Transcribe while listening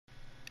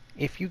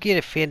If you get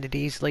offended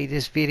easily,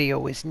 this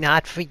video is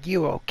not for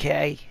you,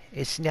 okay?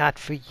 It's not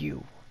for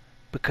you.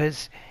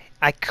 Because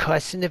I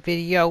cuss in the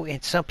video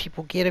and some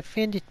people get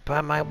offended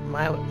by my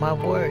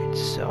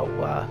words. So,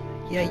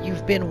 yeah,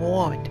 you've been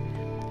warned.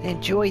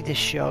 Enjoy the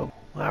show.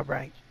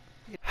 Alright.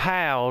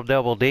 How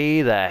double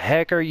D the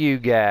heck are you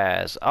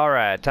guys?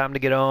 Alright, time to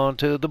get on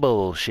to the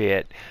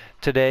bullshit.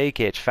 Today,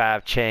 catch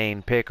 5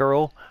 chain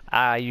pickerel.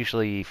 I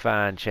usually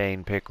find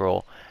chain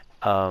pickerel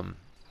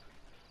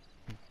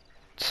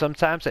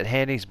sometimes at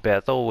Handy's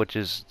Bethel, which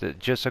is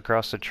just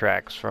across the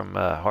tracks from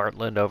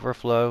Heartland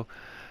Overflow.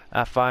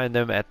 I find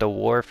them at the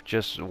wharf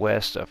just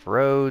west of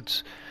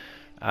Rhodes.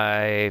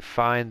 I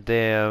find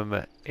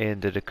them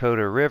in the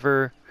Dakota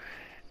River.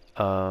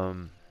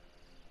 Um,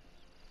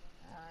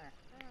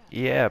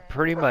 yeah,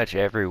 pretty much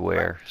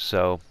everywhere.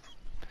 So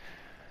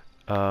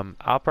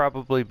I'll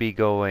probably be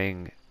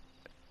going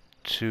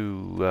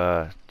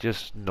to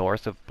just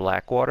north of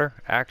Blackwater,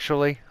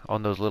 actually,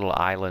 on those little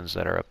islands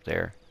that are up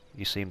there.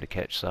 You seem to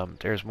catch some.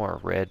 There's more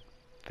red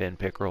fin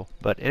pickerel.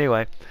 But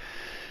anyway,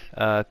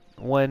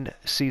 one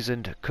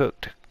seasoned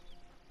cooked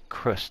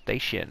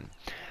crustacean.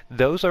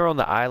 Those are on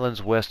the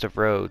islands west of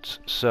Rhodes.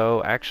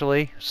 So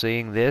actually,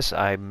 seeing this,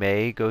 I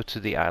may go to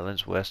the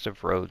islands west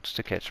of Rhodes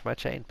to catch my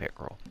chain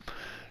pickerel.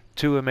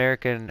 2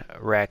 American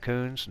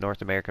raccoons,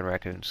 North American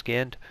raccoon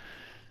skinned.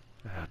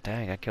 Oh,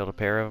 dang, I killed a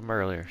pair of them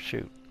earlier.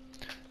 Shoot.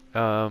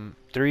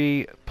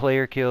 3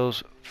 player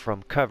kills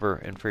from cover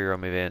in free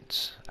roam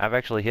events. I've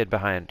actually hid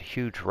behind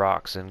huge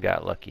rocks and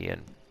got lucky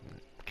and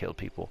killed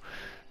people.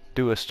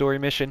 Do a story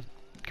mission,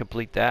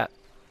 complete that.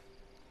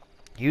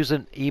 Use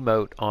an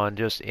emote on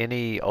just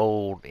any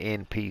old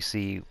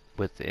NPC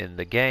within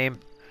the game.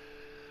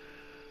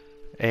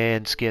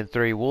 And skin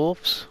 3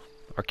 wolves.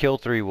 Or kill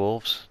 3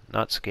 wolves,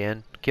 not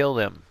skin. Kill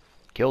them.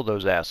 Kill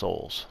those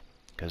assholes.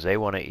 Because they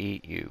want to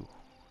eat you.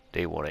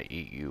 They want to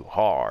eat you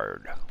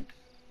hard.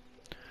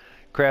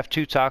 Craft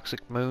 2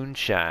 toxic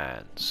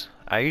moonshines.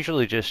 I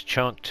usually just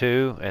chunk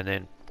 2 and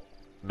then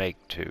make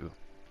 2.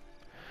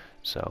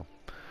 So,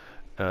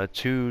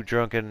 2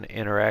 drunken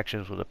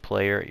interactions with a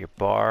player at your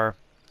bar.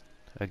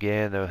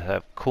 Again, they'll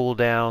have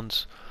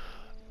cooldowns,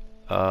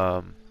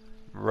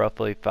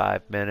 roughly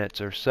 5 minutes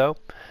or so.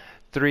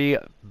 3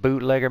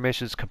 bootlegger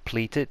missions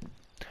completed.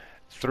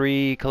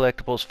 3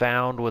 collectibles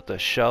found with a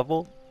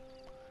shovel.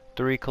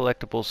 3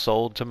 collectibles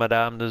sold to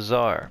Madame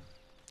Nazar.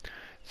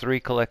 3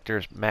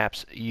 collectors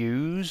maps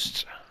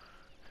used.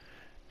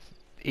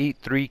 Eat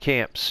 3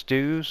 camp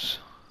stews.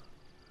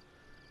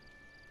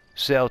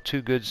 Sell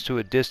 2 goods to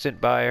a distant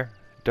buyer.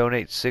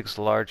 Donate 6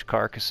 large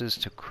carcasses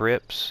to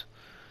crypts.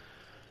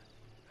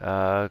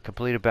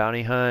 Complete a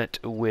bounty hunt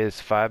with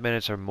 5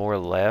 minutes or more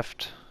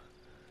left.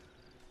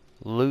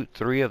 Loot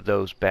 3 of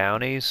those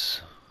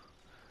bounties.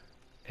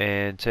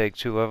 And take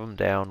 2 of them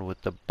down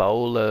with the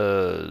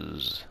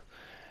bolas.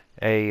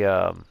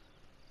 I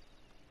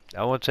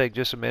want to take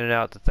just a minute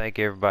out to thank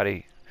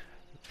everybody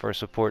for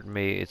supporting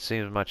me. It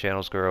seems my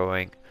channel's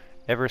growing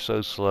ever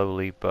so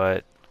slowly,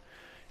 but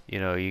you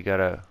know, you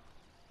gotta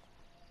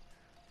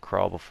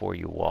crawl before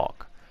you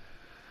walk.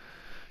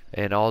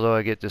 And although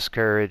I get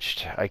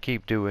discouraged, I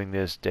keep doing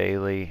this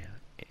daily,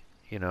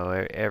 you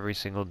know, every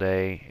single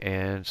day,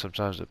 and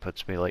sometimes it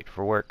puts me late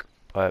for work,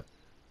 but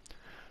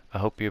I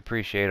hope you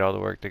appreciate all the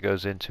work that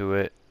goes into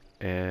it.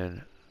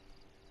 And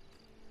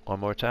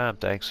one more time,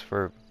 thanks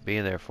for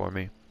being there for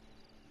me.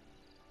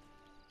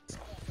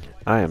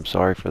 I am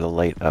sorry for the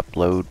late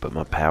upload, but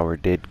my power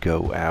did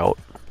go out.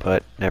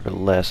 But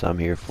nevertheless, I'm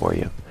here for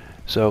you.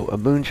 So a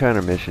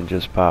Moonshiner mission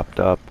just popped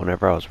up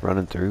whenever I was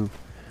running through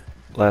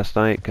last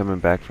night, coming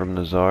back from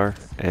Nazar,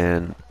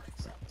 and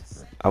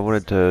I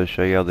wanted to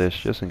show y'all this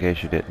just in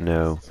case you didn't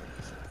know.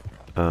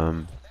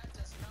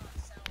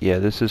 Yeah,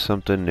 this is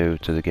something new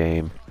to the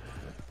game,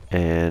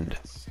 and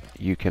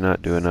you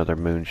cannot do another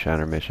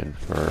Moonshiner mission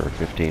for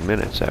 15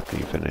 minutes after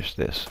you finish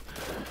this.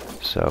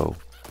 So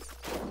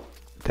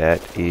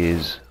that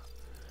is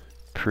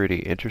pretty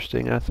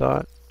interesting, I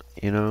thought.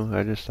 You know,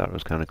 I just thought it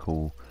was kind of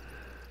cool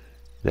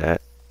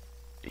that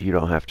you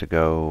don't have to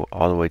go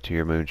all the way to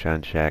your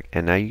Moonshine Shack,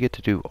 and now you get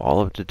to do all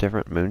of the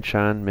different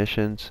Moonshine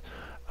missions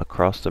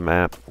across the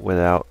map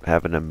without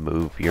having to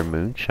move your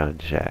Moonshine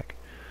Shack.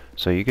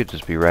 So you could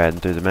just be riding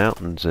through the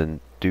mountains and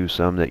do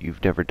some that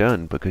you've never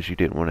done because you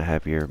didn't want to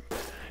have your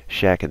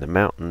shack in the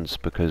mountains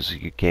because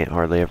you can't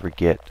hardly ever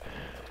get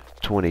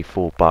 20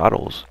 full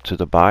bottles to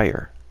the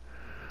buyer.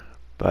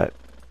 But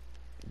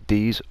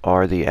these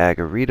are the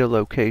Agarita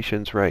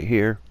locations right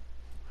here.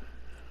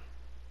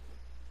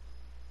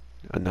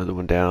 Another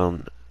one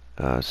down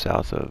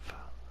south of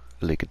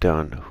Liga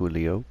Don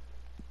Julio.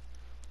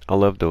 I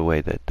love the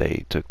way that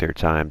they took their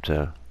time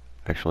to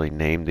actually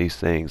name these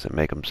things and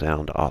make them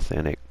sound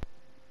authentic.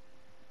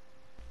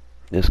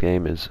 This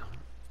game is,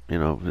 you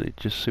know,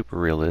 just super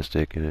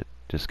realistic, and it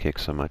just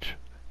kicks so much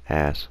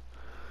ass.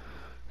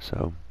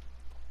 So,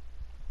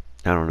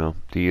 I don't know.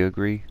 Do you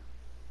agree?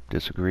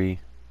 Disagree?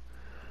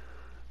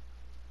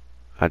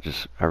 I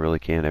really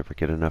can't ever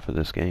get enough of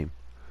this game.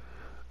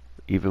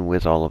 Even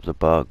with all of the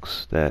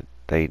bugs that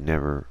they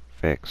never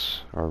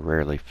fix, or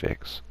rarely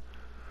fix.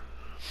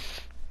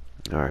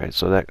 Alright,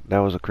 so that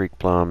was a creek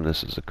plum.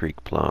 This is a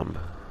creek plum.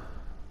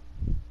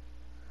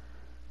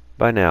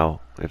 By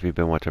now, if you've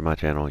been watching my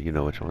channel, you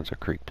know which ones are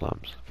creek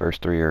plums.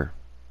 First three are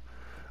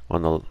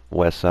on the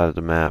west side of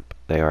the map.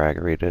 They are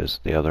Agaritas.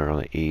 The other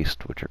on the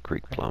east, which are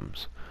creek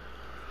plums.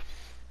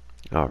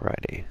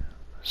 Alrighty.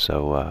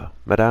 So,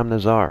 Madame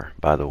Nazar,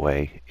 by the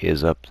way,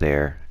 is up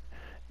there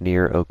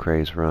near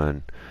O'Creagh's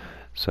Run.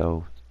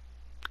 So,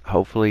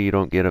 hopefully you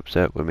don't get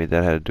upset with me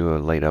that I had to do a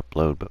late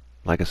upload. But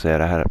like I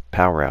said, I had a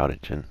power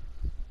outage and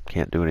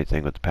can't do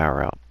anything with the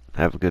power out.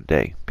 Have a good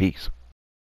day. Peace.